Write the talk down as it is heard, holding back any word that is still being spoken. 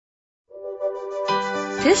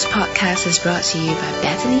This podcast is brought to you by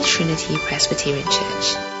Bethany Trinity Presbyterian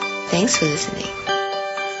Church. Thanks for listening.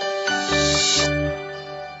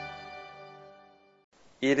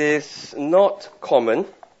 It is not common,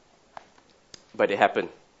 but it happened.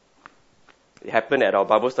 It happened at our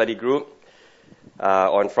Bible study group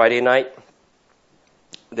on Friday night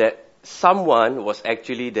that someone was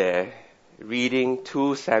actually there reading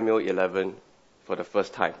 2 Samuel 11 for the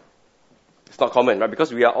first time. It's not common, right?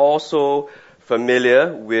 Because we are all so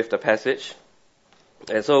familiar with the passage.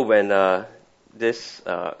 And so when this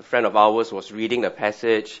friend of ours was reading the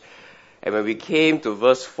passage, and when we came to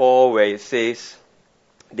verse 4 where it says,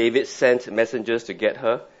 David sent messengers to get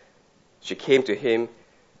her, she came to him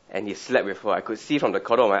and he slept with her. I could see from the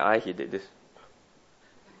corner of my eye he did this.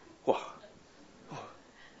 Whoa.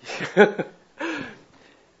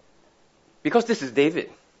 Because this is David.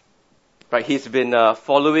 Right, he's been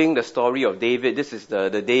following the story of David. This is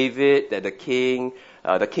the David that the king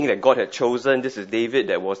that God had chosen. This is David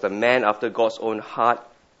that was the man after God's own heart.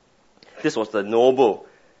 This was the noble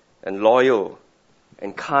and loyal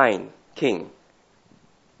and kind king.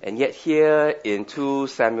 And yet here in 2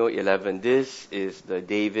 Samuel 11, this is the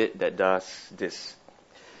David that does this.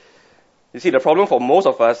 You see, the problem for most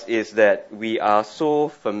of us is that we are so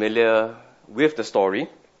familiar with the story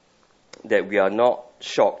that we are not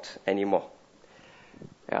shocked anymore.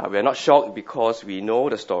 We are not shocked because we know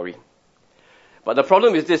the story. But the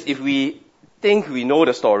problem is this: if we think we know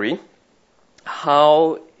the story,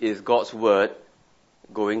 how is God's word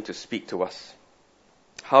going to speak to us?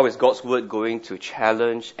 How is God's word going to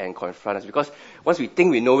challenge and confront us? Because once we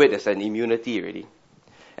think we know it, there's an immunity already.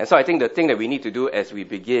 And so I think the thing that we need to do as we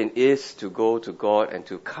begin is to go to God and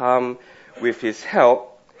to come with His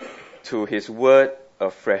help to His word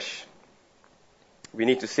afresh. We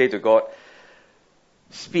need to say to God,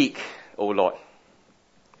 "Speak, O Lord,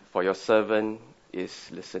 for your servant is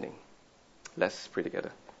listening." Let's pray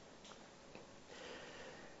together.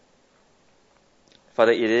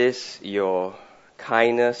 Father, it is your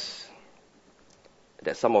kindness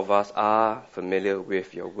that some of us are familiar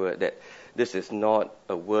with your word, that this is not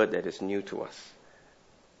a word that is new to us.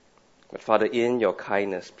 But Father, in your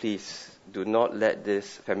kindness, please do not let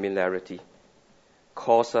this familiarity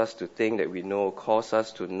cause us to think that we know, cause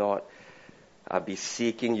us to not be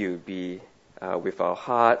seeking you, be with our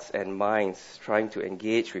hearts and minds trying to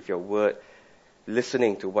engage with your word,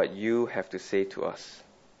 listening to what you have to say to us.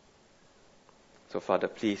 So Father,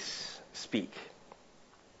 please speak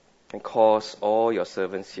and cause all your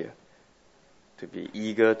servants here to be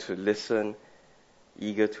eager to listen,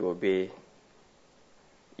 eager to obey,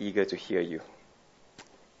 eager to hear you.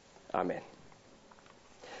 Amen.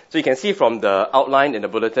 So you can see from the outline in the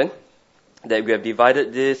bulletin that we have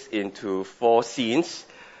divided this into 4 scenes.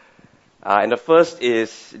 And the first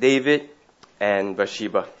is David and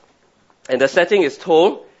Bathsheba. And the setting is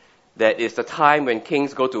told that it's the time when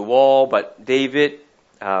kings go to war, but David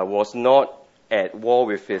was not at war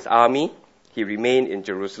with his army. He remained in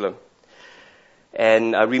Jerusalem.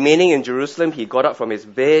 And remaining in Jerusalem, he got up from his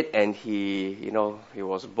bed and he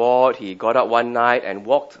was bored. He got up one night and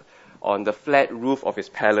walked on the flat roof of his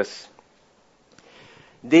palace.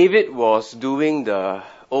 David was doing the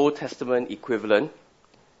Old Testament equivalent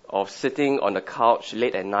of sitting on the couch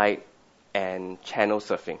late at night and channel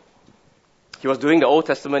surfing. He was doing the Old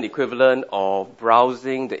Testament equivalent of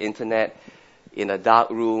browsing the internet in a dark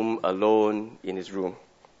room alone in his room.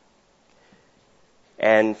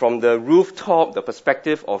 And from the rooftop, the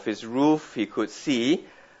perspective of his roof, he could see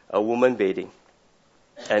a woman bathing.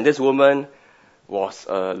 And this woman was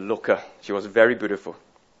a looker. She was very beautiful.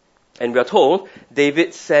 And we are told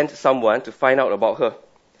David sent someone to find out about her.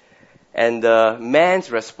 And the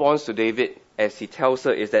man's response to David as he tells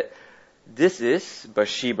her is that this is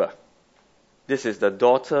Bathsheba. This is the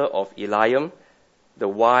daughter of Eliam, the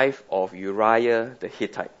wife of Uriah the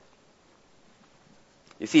Hittite.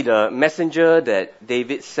 You see, the messenger that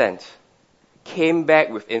David sent came back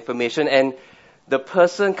with information, and the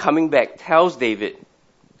person coming back tells David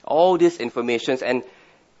all these informations, and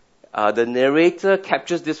the narrator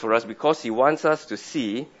captures this for us because he wants us to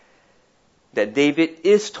see that David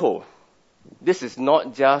is told this is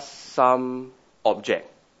not just some object.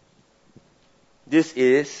 This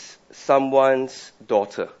is someone's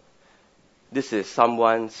daughter. This is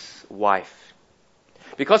someone's wife.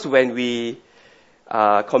 Because when we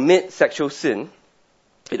commit sexual sin,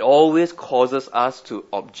 it always causes us to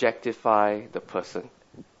objectify the person.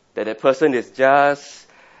 That person is just,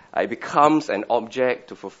 it becomes an object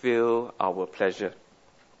to fulfill our pleasure.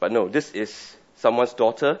 But no, this is someone's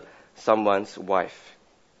daughter, someone's wife.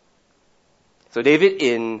 So David,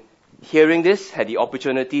 in hearing this, had the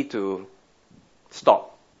opportunity to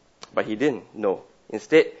stop. But he didn't, no.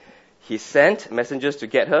 Instead, he sent messengers to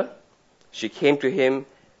get her. She came to him,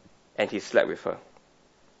 and he slept with her.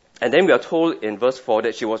 And then we are told in verse 4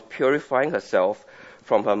 that she was purifying herself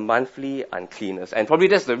from her monthly uncleanness. And probably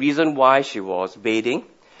that's the reason why she was bathing.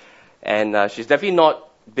 And she's definitely not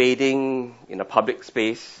bathing in a public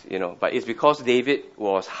space, but it's because David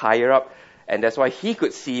was higher up, and that's why he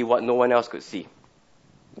could see what no one else could see.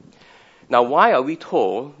 Now, why are we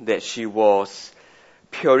told that she was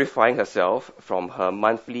purifying herself from her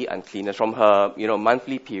monthly uncleanness, from her,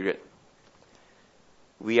 monthly period?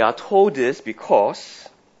 We are told this because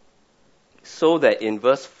so that in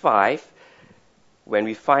verse 5, when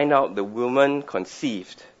we find out the woman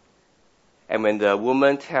conceived, and when the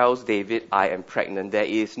woman tells David, I am pregnant, there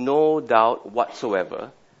is no doubt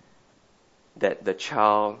whatsoever that the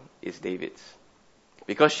child is David's.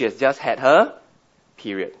 Because she has just had her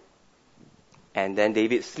period. And then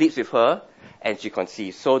David sleeps with her, and she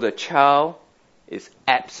conceives. So the child is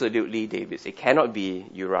absolutely David's. It cannot be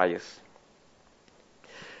Uriah's.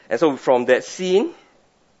 And so from that scene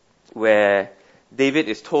where David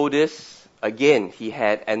is told this, again, he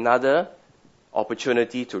had another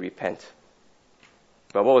opportunity to repent.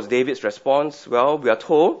 But what was David's response? Well, we are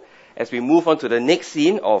told, as we move on to the next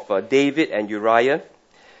scene of David and Uriah,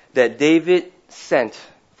 that David sent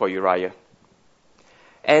for Uriah.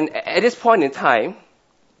 And at this point in time,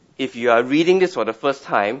 if you are reading this for the first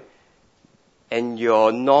time, and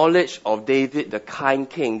your knowledge of David, the kind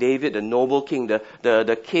king, David, the noble king,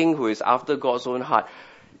 the king who is after God's own heart,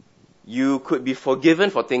 you could be forgiven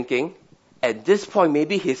for thinking, at this point,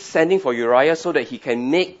 maybe he's sending for Uriah so that he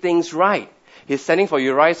can make things right. He's sending for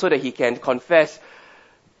Uriah so that he can confess,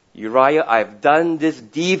 Uriah, I've done this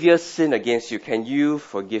devious sin against you. Can you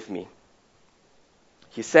forgive me?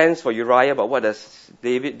 He sends for Uriah, but what does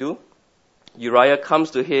David do? Uriah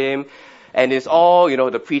comes to him, and it's all,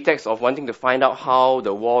 the pretext of wanting to find out how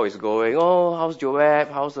the war is going. Oh, how's Joab?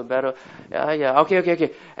 How's the battle? Yeah,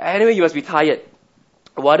 okay. Anyway, you must be tired.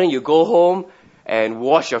 Why don't you go home and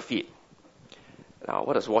wash your feet? Now,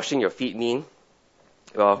 what does washing your feet mean?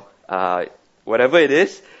 Well, whatever it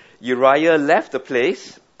is, Uriah left the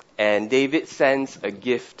place, and David sends a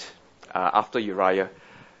gift after Uriah.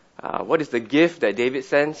 What is the gift that David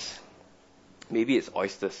sends? Maybe it's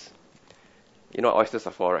oysters. You know what oysters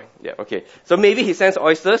are for, right? Yeah, okay. So maybe he sends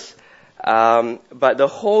oysters, but the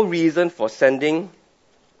whole reason for sending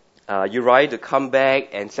Uriah to come back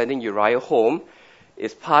and sending Uriah home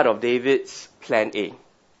is part of David's plan A.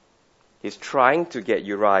 He's trying to get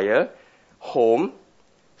Uriah home,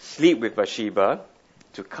 sleep with Bathsheba,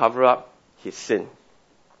 to cover up his sin.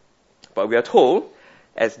 But we are told,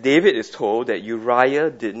 as David is told, that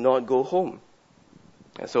Uriah did not go home.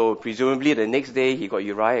 And so presumably the next day he got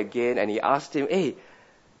Uriah again, and he asked him, hey,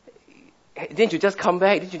 didn't you just come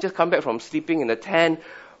back? Didn't you just come back from sleeping in the tent?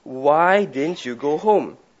 Why didn't you go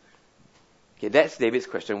home? Okay, that's David's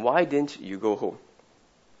question. Why didn't you go home?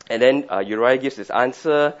 And then Uriah gives his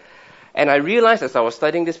answer. And I realized as I was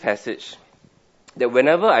studying this passage that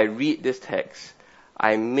whenever I read this text,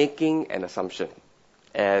 I'm making an assumption,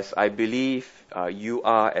 as I believe you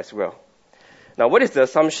are as well. Now, what is the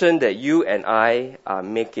assumption that you and I are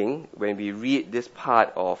making when we read this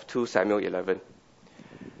part of 2 Samuel 11?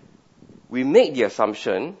 We make the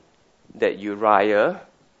assumption that Uriah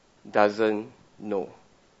doesn't know.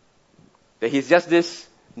 That he's just this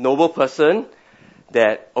noble person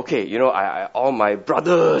that, okay, all my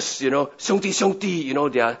brothers,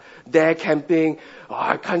 xiongdi, they are there camping. Oh,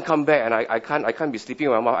 I can't come back, and I can't be sleeping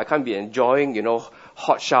with my mom. I can't be enjoying,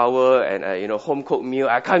 hot shower and, home cooked meal.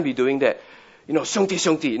 I can't be doing that.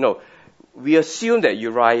 xiongdi. No. We assume that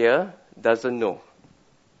Uriah doesn't know.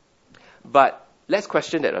 But let's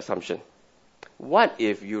question that assumption. What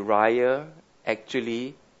if Uriah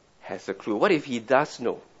actually has a clue? What if he does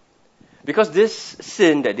know? Because this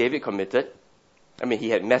sin that David committed,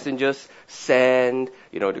 he had messengers sent,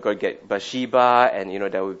 to go get Bathsheba, and,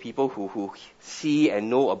 there were people who see and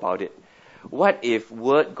know about it. What if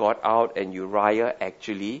word got out and Uriah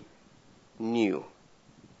actually knew?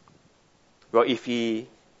 Well, if he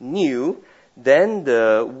knew, then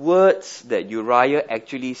the words that Uriah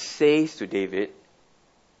actually says to David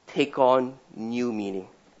take on new meaning.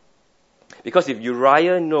 Because if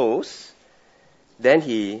Uriah knows, then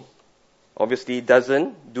he obviously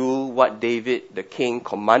doesn't do what David, the king,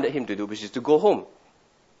 commanded him to do, which is to go home.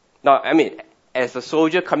 Now, as a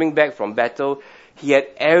soldier coming back from battle, he had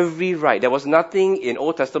every right. There was nothing in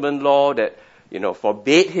Old Testament law that,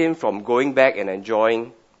 forbade him from going back and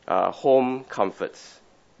enjoying home comforts.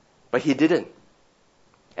 But he didn't.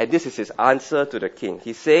 And this is his answer to the king.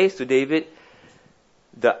 He says to David,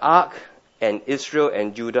 the ark and Israel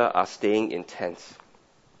and Judah are staying in tents.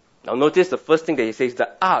 Now notice the first thing that he says, the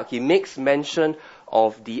ark. He makes mention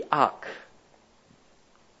of the ark.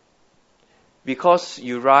 Because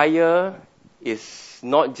Uriah is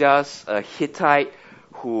not just a Hittite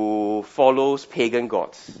who follows pagan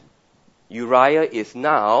gods. Uriah is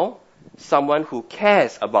now someone who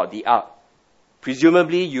cares about the ark.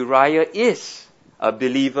 Presumably, Uriah is a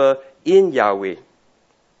believer in Yahweh.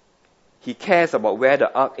 He cares about where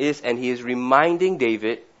the ark is, and he is reminding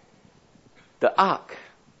David, the ark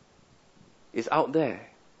is out there.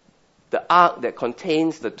 The ark that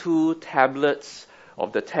contains the 2 tablets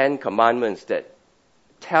of the 10 commandments that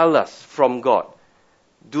tell us from God,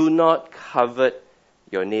 do not covet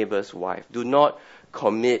your neighbor's wife. Do not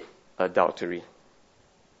commit adultery.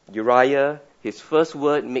 Uriah, his first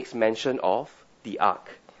word makes mention of the ark.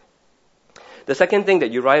 The second thing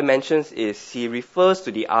that Uriah mentions is he refers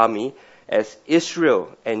to the army as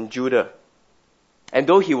Israel and Judah. And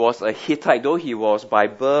though he was a Hittite, though he was by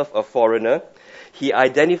birth a foreigner, he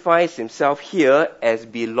identifies himself here as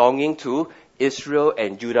belonging to Israel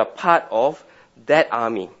and Judah, part of that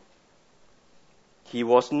army. He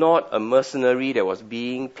was not a mercenary that was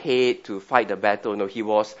being paid to fight the battle. No, he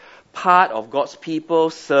was part of God's people,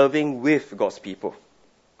 serving with God's people.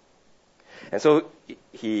 And so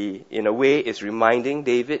he, in a way, is reminding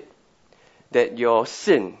David that your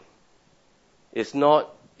sin is not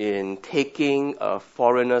in taking a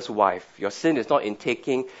foreigner's wife. Your sin is not in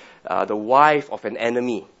taking the wife of an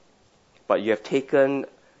enemy, but you have taken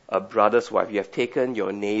a brother's wife. You have taken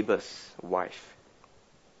your neighbor's wife.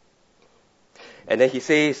 And then he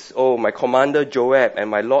says, oh, my commander Joab and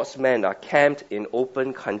my Lord's men are camped in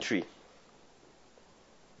open country.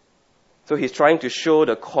 So he's trying to show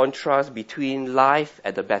the contrast between life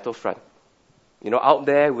at the battlefront. Out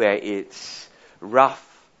there where it's rough,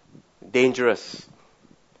 dangerous.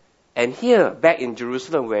 And here, back in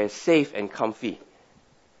Jerusalem, where it's safe and comfy.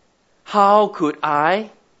 How could I,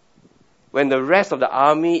 when the rest of the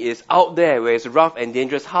army is out there where it's rough and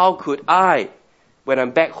dangerous, how could I, when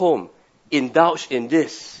I'm back home, indulge in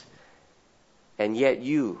this? And yet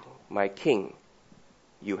you, my king,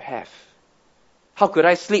 you have. How could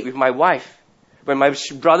I sleep with my wife when my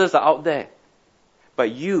brothers are out there?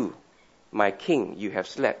 But you, my king, you have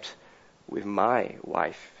slept with my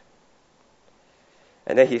wife.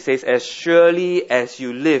 And then he says, as surely as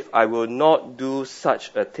you live, I will not do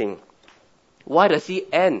such a thing. Why does he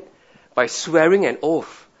end by swearing an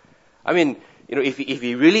oath? I mean, if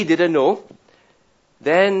he really didn't know,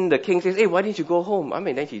 then the king says, hey, why didn't you go home? I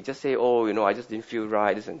mean, then he just say, I just didn't feel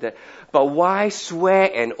right, this and that. But why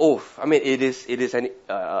swear an oath? I mean, it is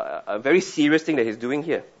a very serious thing that he's doing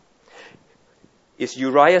here. Is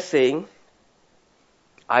Uriah saying,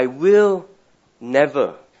 I will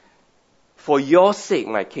never, for your sake,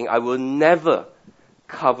 my king, I will never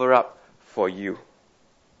cover up for you.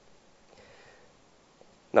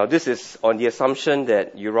 Now, this is on the assumption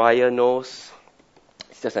that Uriah knows.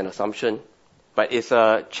 It's just an assumption. But it's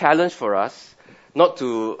a challenge for us not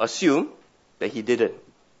to assume that he didn't.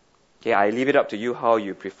 Okay, I leave it up to you how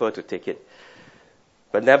you prefer to take it.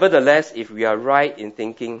 But nevertheless, if we are right in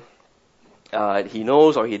thinking he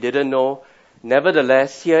knows or he didn't know,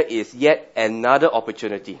 nevertheless, here is yet another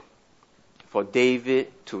opportunity for David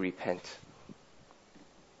to repent.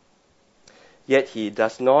 Yet he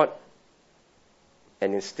does not,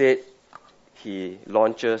 and instead he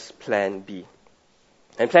launches plan B.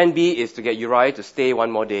 And plan B is to get Uriah to stay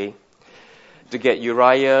one more day, to get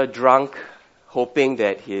Uriah drunk, hoping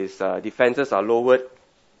that his defenses are lowered.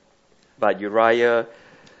 But Uriah,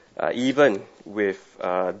 even with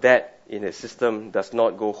that in his system, does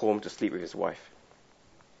not go home to sleep with his wife.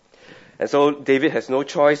 And so David has no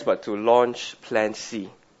choice but to launch plan C.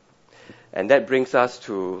 And that brings us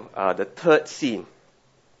to the third scene,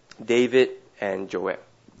 David and Joab.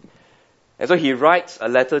 And so he writes a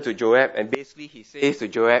letter to Joab, and basically he says to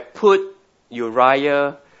Joab, put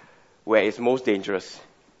Uriah where it's most dangerous.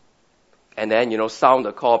 And then, sound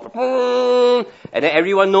the call. And then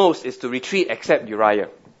everyone knows it's to retreat except Uriah,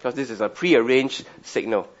 because this is a prearranged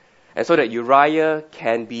signal. And so that Uriah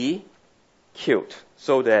can be killed,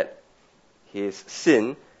 so that his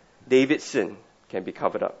sin, David's sin, can be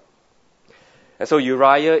covered up. And so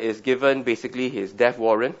Uriah is given basically his death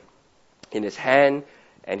warrant in his hand,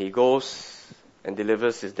 and he goes and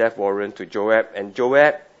delivers his death warrant to Joab. And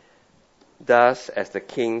Joab does as the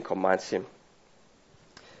king commands him.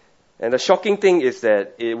 And the shocking thing is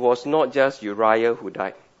that it was not just Uriah who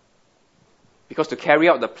died. Because to carry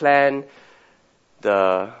out the plan,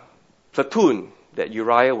 the platoon that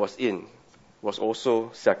Uriah was in was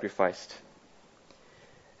also sacrificed.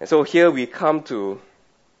 And so here we come to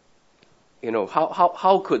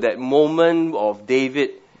How could that moment of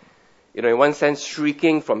David, in one sense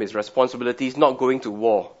shrieking from his responsibilities, not going to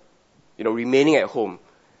war, remaining at home,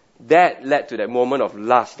 that led to that moment of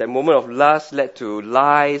lust. That moment of lust led to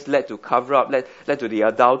lies, led to cover up, led to the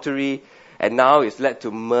adultery, and now it's led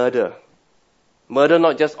to murder. Murder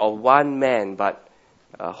not just of one man, but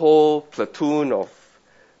a whole platoon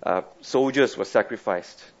of soldiers were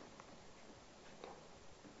sacrificed.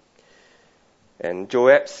 And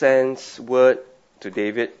Joab sends word to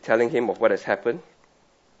David telling him of what has happened.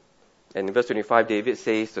 And in verse 25, David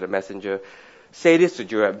says to the messenger, "Say this to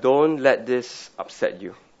Joab, don't let this upset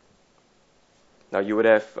you." Now you would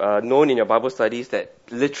have known in your Bible studies that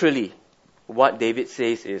literally what David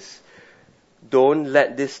says is, don't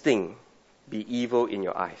let this thing be evil in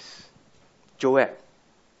your eyes. Joab,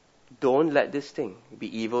 don't let this thing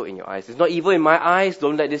be evil in your eyes. It's not evil in my eyes,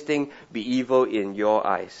 don't let this thing be evil in your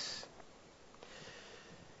eyes.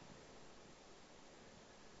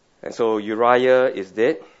 And so Uriah is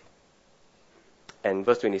dead. And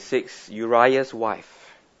verse 26, Uriah's wife.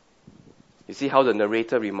 You see how the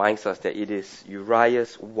narrator reminds us that it is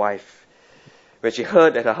Uriah's wife. When she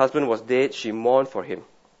heard that her husband was dead, she mourned for him.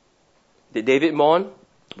 Did David mourn?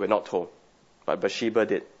 We're not told. But Bathsheba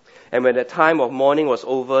did. And when the time of mourning was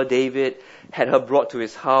over, David had her brought to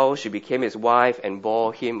his house. She became his wife and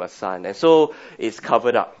bore him a son. And so it's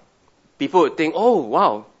covered up. People would think, oh,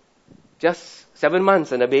 wow, just 7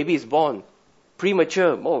 months and the baby is born.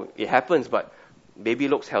 Premature. Oh, it happens, but baby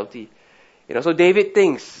looks healthy. So David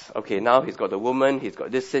thinks, okay, now he's got the woman, he's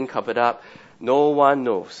got this sin covered up. No one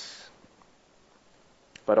knows.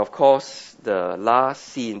 But of course, the last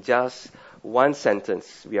scene, just one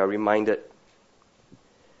sentence, we are reminded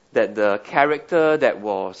that the character that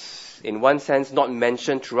was, in one sense, not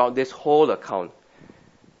mentioned throughout this whole account,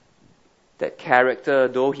 that character,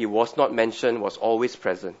 though he was not mentioned, was always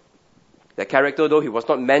present. That character, though he was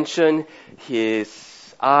not mentioned,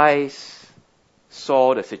 his eyes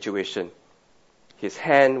saw the situation. His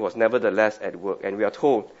hand was nevertheless at work. And we are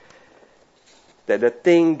told that the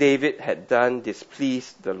thing David had done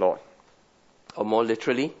displeased the Lord. Or more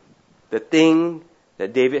literally, the thing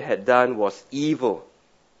that David had done was evil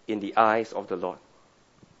in the eyes of the Lord.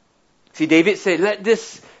 See, David said, let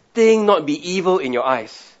this thing not be evil in your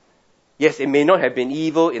eyes. Yes, it may not have been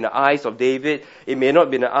evil in the eyes of David. It may not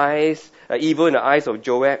have been evil in the eyes of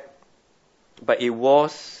Joab. But it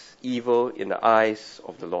was evil in the eyes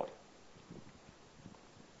of the Lord.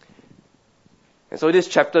 And so this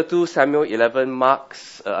chapter 2, Samuel 11,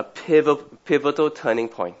 marks a pivotal turning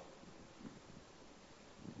point.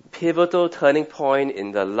 Pivotal turning point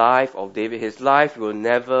in the life of David. His life will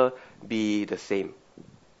never be the same.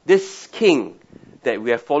 This king that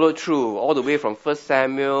we have followed through all the way from 1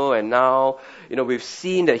 Samuel and now, we've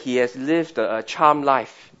seen that he has lived a charmed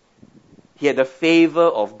life. He had the favor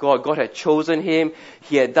of God. God had chosen him.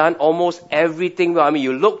 He had done almost everything well.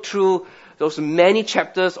 You look through those many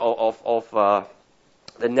chapters of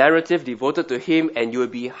the narrative devoted to him and you will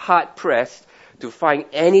be hard-pressed to find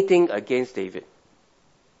anything against David.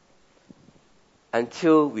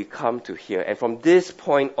 Until we come to here. And from this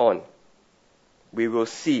point on, we will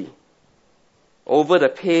see over the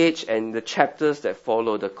page and the chapters that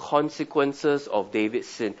follow the consequences of David's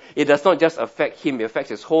sin. It does not just affect him, it affects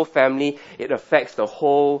his whole family, it affects the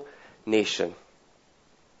whole nation.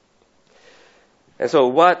 And so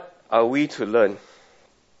what are we to learn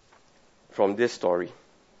from this story?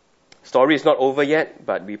 Story is not over yet,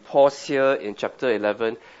 but we pause here in chapter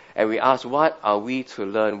 11 and we ask, what are we to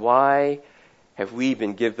learn? Why have we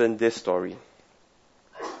been given this story?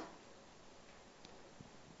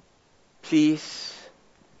 Please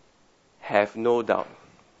have no doubt.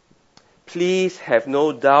 Please have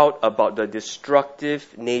no doubt about the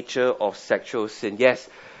destructive nature of sexual sin. Yes,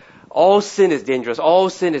 all sin is dangerous. All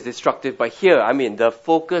sin is destructive. But here, the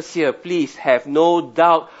focus here, please have no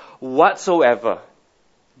doubt whatsoever.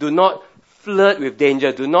 Do not flirt with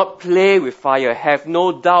danger. Do not play with fire. Have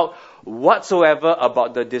no doubt whatsoever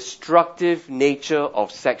about the destructive nature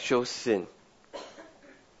of sexual sin.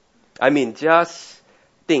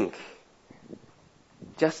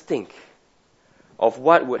 Just think of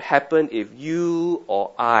what would happen if you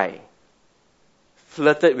or I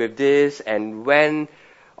flirted with this and went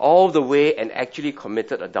all the way and actually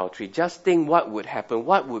committed adultery. Just think what would happen.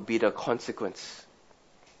 What would be the consequence?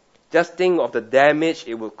 Just think of the damage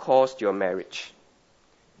it will cause to your marriage.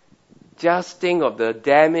 Just think of the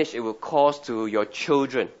damage it will cause to your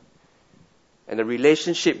children and the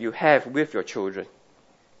relationship you have with your children.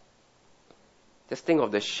 Just think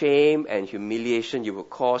of the shame and humiliation you will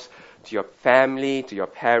cause to your family, to your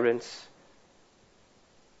parents.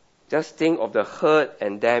 Just think of the hurt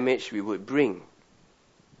and damage we would bring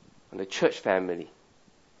on the church family.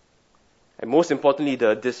 And most importantly,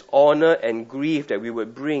 the dishonor and grief that we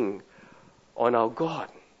would bring on our God.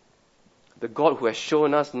 The God who has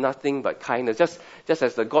shown us nothing but kindness. Just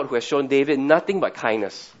as the God who has shown David nothing but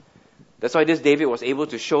kindness. That's why this David was able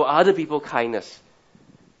to show other people kindness.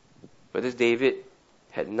 But this David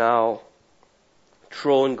had now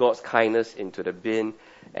thrown God's kindness into the bin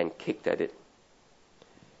and kicked at it.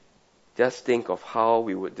 Just think of how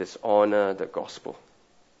we would dishonor the gospel.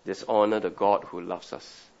 Dishonor the God who loves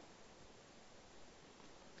us.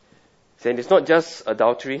 And it's not just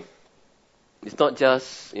adultery. It's not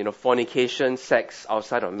just, fornication, sex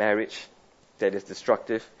outside of marriage that is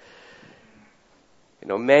destructive.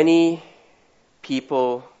 Many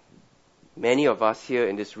people, many of us here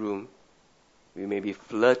in this room, we may be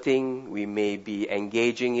flirting, we may be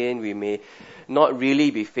engaging in, we may not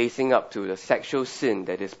really be facing up to the sexual sin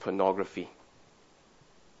that is pornography.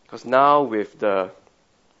 Because now with the,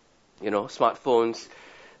 smartphones,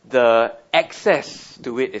 the access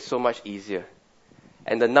to it is so much easier.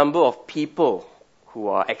 And the number of people who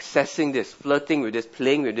are accessing this, flirting with this,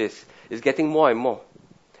 playing with this, is getting more and more.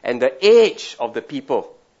 And the age of the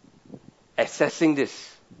people accessing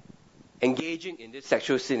this, engaging in this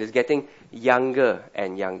sexual sin, is getting younger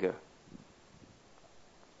and younger.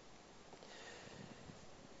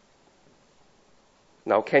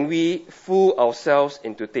 Now, can we fool ourselves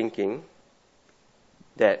into thinking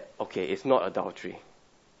that, it's not adultery?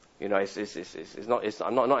 I'm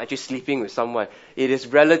not actually sleeping with someone. It is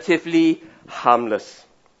relatively harmless.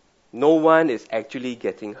 No one is actually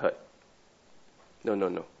getting hurt.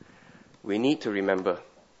 No. We need to remember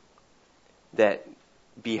that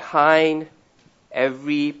behind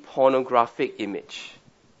every pornographic image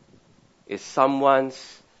is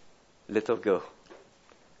someone's little girl.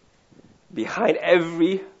 Behind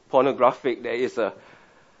every pornographic, there is a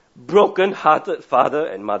broken-hearted father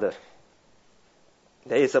and mother.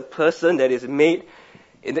 There is a person that is made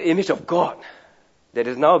in the image of God that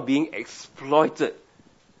is now being exploited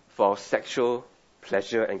for sexual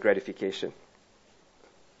pleasure and gratification.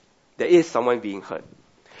 There is someone being hurt.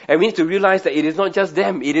 And we need to realize that it is not just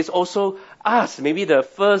them, it is also us. Maybe the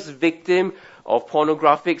first victim of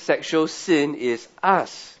pornographic sexual sin is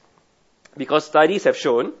us. Because studies have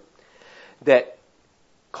shown that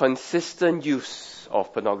consistent use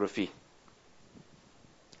of pornography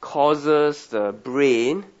causes the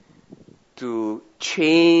brain to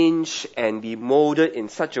change and be molded in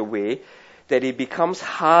such a way that it becomes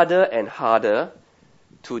harder and harder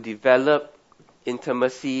to develop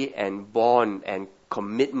intimacy and bond and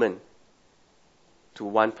commitment to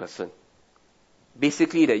one person.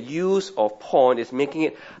 Basically, the use of porn is making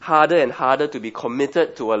it harder and harder to be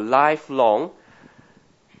committed to a lifelong,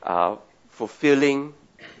 fulfilling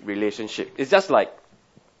relationship. It's just like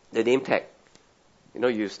the name tag.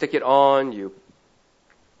 You stick it on, when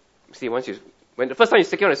the first time you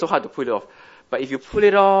stick it on, it's so hard to pull it off. But if you pull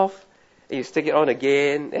it off, and you stick it on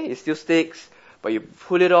again, it still sticks, but you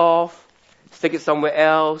pull it off, stick it somewhere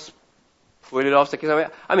else, pull it off, stick it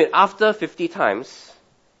somewhere else. After 50 times,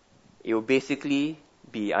 it will basically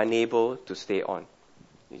be unable to stay on.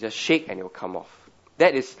 You just shake and it will come off.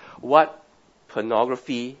 That is what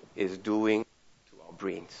pornography is doing to our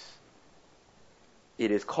brains.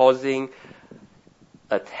 It is causing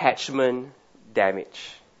attachment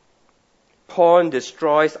damage. Porn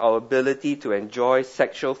destroys our ability to enjoy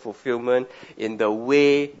sexual fulfillment in the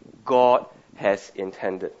way God has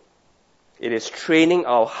intended. It is training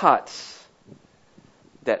our hearts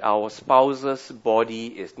that our spouse's body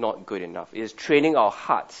is not good enough. It is training our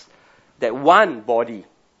hearts that one body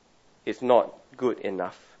is not good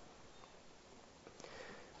enough.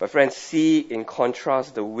 But friends, see in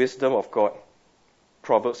contrast the wisdom of God.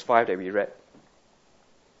 Proverbs 5 that we read.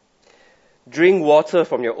 Drink water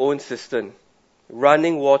from your own cistern,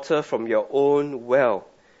 running water from your own well.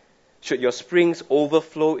 Should your springs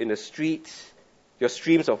overflow in the streets, your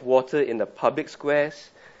streams of water in the public squares?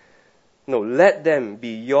 No, let them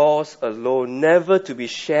be yours alone, never to be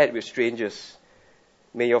shared with strangers.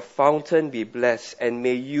 May your fountain be blessed, and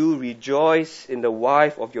may you rejoice in the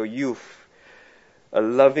wife of your youth, a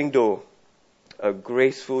loving doe, a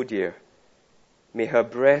graceful deer. May her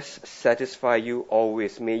breast satisfy you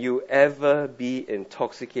always. May you ever be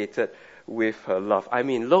intoxicated with her love.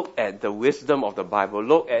 Look at the wisdom of the Bible.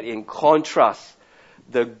 Look at, in contrast,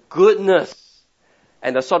 the goodness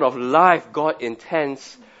and the sort of life God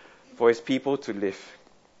intends for His people to live.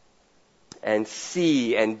 And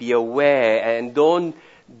see and be aware and don't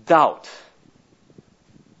doubt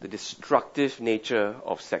the destructive nature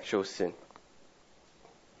of sexual sin.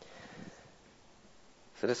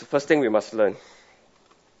 So that's the first thing we must learn.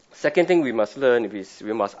 Second thing we must learn is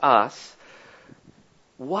we must ask,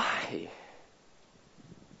 why?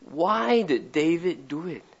 Why did David do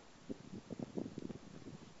it?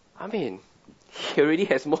 I mean, he already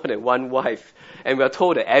has more than one wife. And we are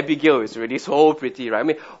told that Abigail is already so pretty, right? I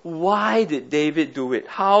mean, why did David do it?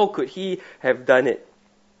 How could he have done it?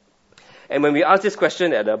 And when we asked this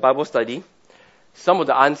question at the Bible study, some of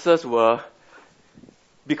the answers were,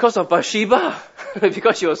 because of Bathsheba,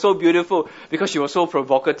 because she was so beautiful, because she was so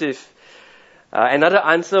provocative. Another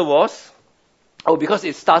answer was, because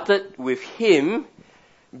it started with him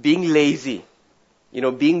being lazy.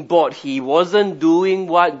 Being bored. He wasn't doing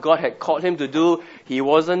what God had called him to do. He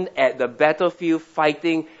wasn't at the battlefield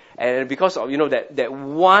fighting. And because of, that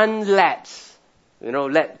one lapse,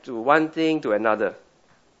 led to one thing to another.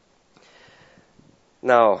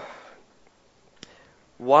 Now,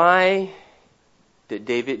 why did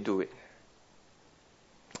David do it?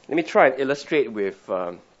 Let me try and illustrate with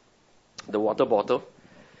the water bottle.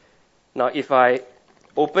 Now, if I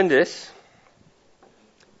open this,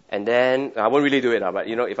 and then, I won't really do it now, but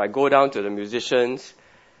if I go down to the musicians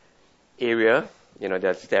area,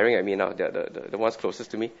 they're staring at me now, the ones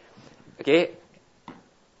closest to me, okay,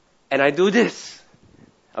 and I do this,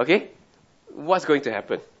 okay, what's going to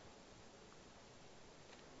happen?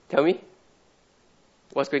 Tell me,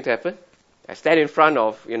 what's going to happen? I stand in front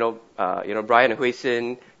of, Brian and Hui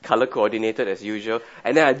Sin, color coordinated as usual,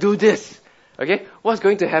 and then I do this, okay, what's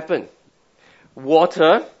going to happen?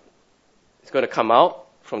 Water is going to come out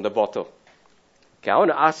from the bottle. Okay, I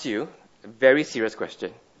want to ask you a very serious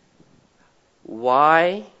question.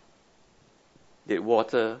 Why did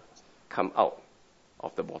water come out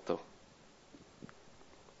of the bottle?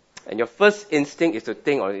 And your first instinct is to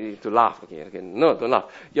think or to laugh. Okay, no, don't laugh.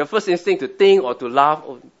 Your first instinct to think or to laugh,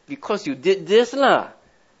 because you did this lah.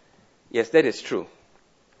 Yes, that is true.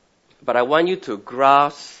 But I want you to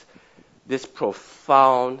grasp this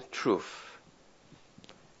profound truth.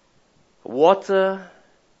 Water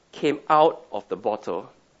came out of the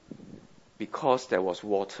bottle because there was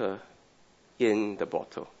water in the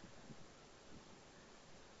bottle.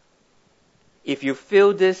 If you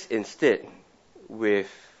fill this instead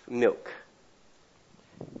with milk,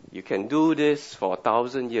 you can do this for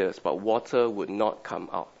 1,000 years, but water would not come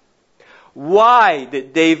out. Why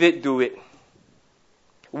did David do it?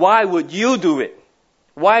 Why would you do it?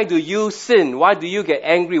 Why do you sin? Why do you get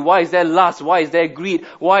angry? Why is there lust? Why is there greed?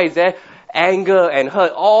 Why is there anger and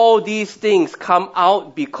hurt? All these things come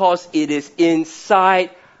out because it is inside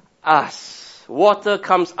us. Water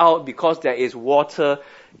comes out because there is water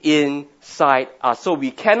inside us. So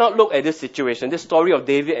we cannot look at this situation, this story of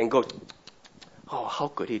David, and go, oh, how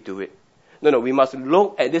could he do it? No, we must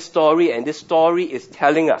look at this story, and this story is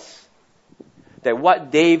telling us that what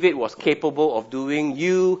David was capable of doing,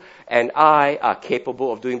 you and I are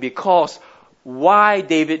capable of doing. Because why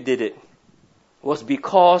David did it was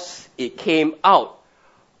because it came out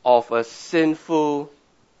of a sinful,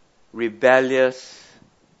 rebellious,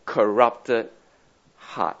 corrupted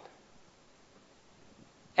heart.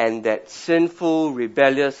 And that sinful,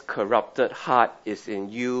 rebellious, corrupted heart is in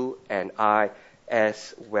you and I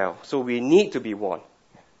as well. So we need to be warned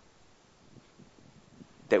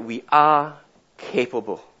that we are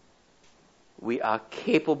capable. We are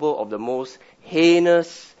capable of the most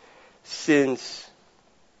heinous sins.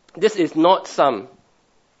 This is not some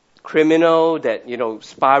criminal that,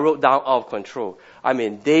 spiraled down out of control. I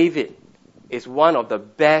mean, David is one of the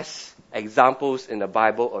best examples in the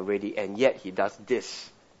Bible already, and yet he does this.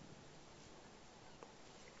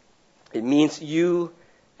 It means you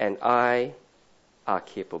and I are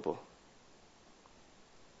capable.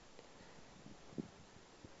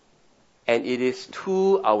 And it is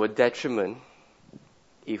to our detriment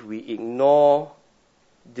if we ignore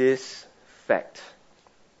this fact.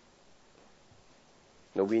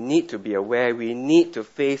 No, we need to be aware. We need to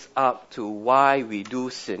face up to why we do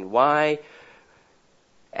sin. Why,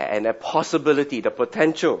 and a possibility, the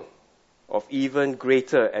potential of even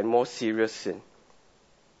greater and more serious sin.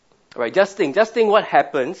 Right? Just think what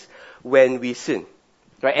happens when we sin.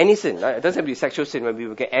 Right? Any sin. Right? It doesn't have to be sexual sin. When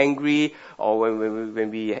we get angry, or when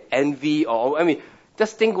we envy,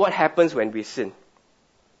 just think what happens when we sin.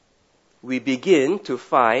 We begin to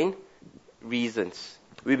find reasons.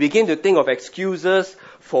 We begin to think of excuses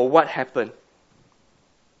for what happened.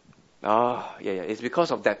 It's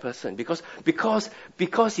because of that person. Because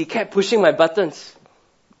he kept pushing my buttons.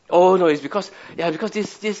 Oh no, it's because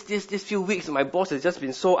this few weeks my boss has just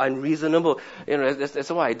been so unreasonable.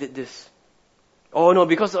 That's why I did this. Oh no,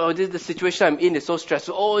 because the situation I'm in is so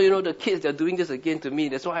stressful. Oh, the kids, they're doing this again to me.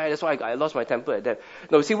 That's why I lost my temper at them.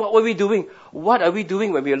 No, see, what are we doing? What are we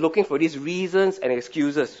doing when we are looking for these reasons and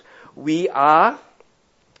excuses? We are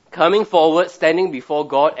coming forward, standing before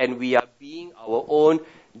God, and we are being our own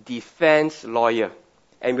defense lawyer.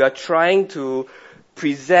 And we are trying to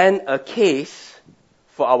present a case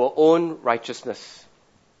for our own righteousness.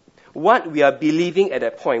 What we are believing at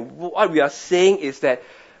that point, what we are saying is that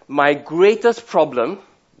my greatest problem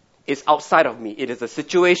is outside of me. It is the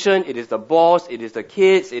situation, it is the boss, it is the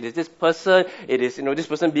kids, it is this person, it is, this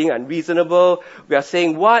person being unreasonable. We are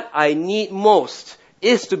saying what I need most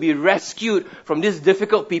is to be rescued from these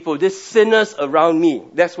difficult people, these sinners around me.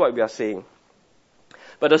 That's what we are saying.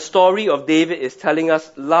 But the story of David is telling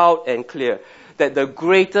us loud and clear that the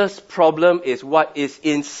greatest problem is what is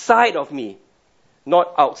inside of me,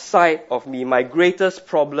 not outside of me. My greatest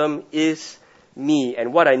problem is me.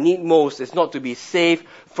 And what I need most is not to be saved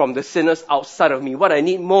from the sinners outside of me. What I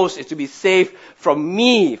need most is to be saved from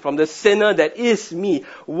me, from the sinner that is me.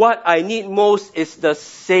 What I need most is the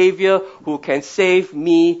Savior who can save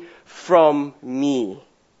me from me.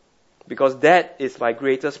 Because that is my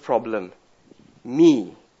greatest problem.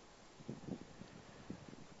 Me.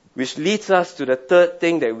 Which leads us to the third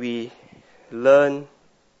thing that we learn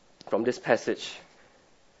from this passage.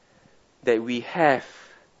 That we have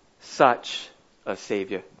such a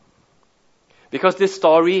Savior. Because this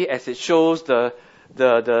story, as it shows the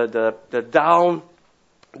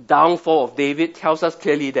downfall of David, tells us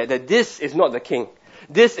clearly that this is not the king.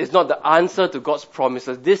 This is not the answer to God's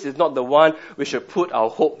promises. This is not the one we should put our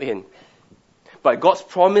hope in. But God's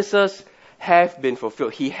promises have been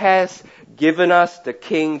fulfilled. He has given us the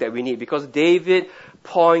king that we need, because David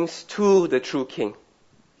points to the true king.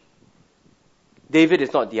 David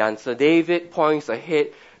is not the answer. David points ahead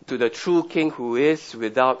to the true king who is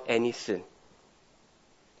without any sin.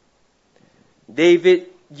 David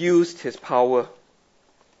used his power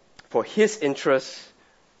for his interests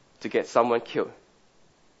to get someone killed.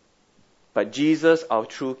 But Jesus, our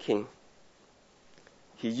true king,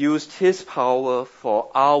 he used his power for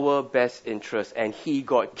our best interest, and he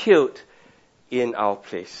got killed in our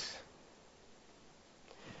place.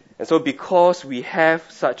 And so because we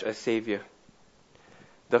have such a Savior,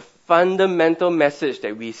 the fundamental message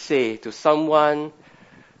that we say to someone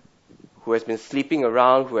who has been sleeping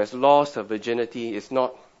around, who has lost her virginity, is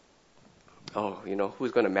not,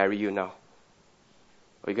 who's going to marry you now?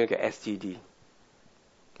 Or you're going to get STD.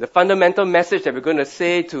 The fundamental message that we're going to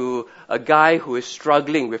say to a guy who is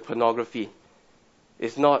struggling with pornography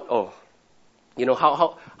is not, how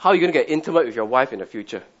are you going to get intimate with your wife in the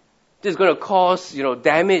future? This is going to cause,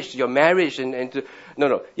 damage to your marriage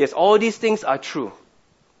No. Yes, all these things are true.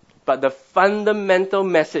 But the fundamental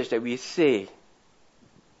message that we say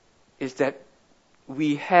is that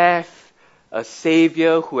we have a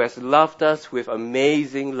Savior who has loved us with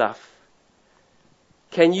amazing love.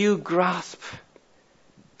 Can you grasp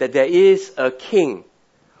that there is a King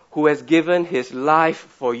who has given his life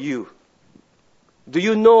for you? Do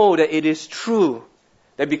you know that it is true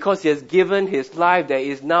that because he has given his life, there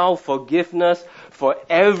is now forgiveness for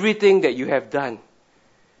everything that you have done?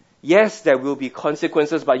 Yes, there will be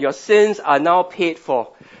consequences, but your sins are now paid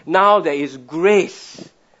for. Now there is grace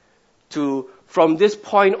to, from this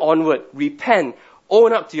point onward, repent,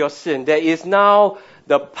 own up to your sin. There is now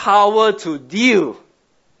the power to deal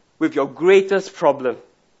with your greatest problem.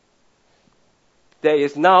 There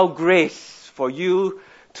is now grace for you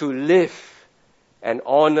to live and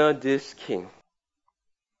honor this King.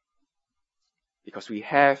 Because we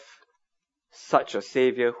have such a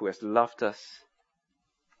Savior who has loved us.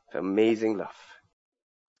 Amazing love.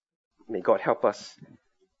 May God help us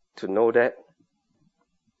to know that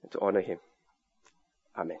and to honor Him.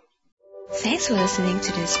 Amen. Thanks for listening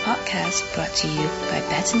to this podcast brought to you by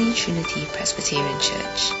Bethany Trinity Presbyterian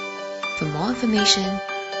Church. For more information,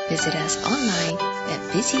 visit us online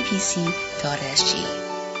at busypc.sg.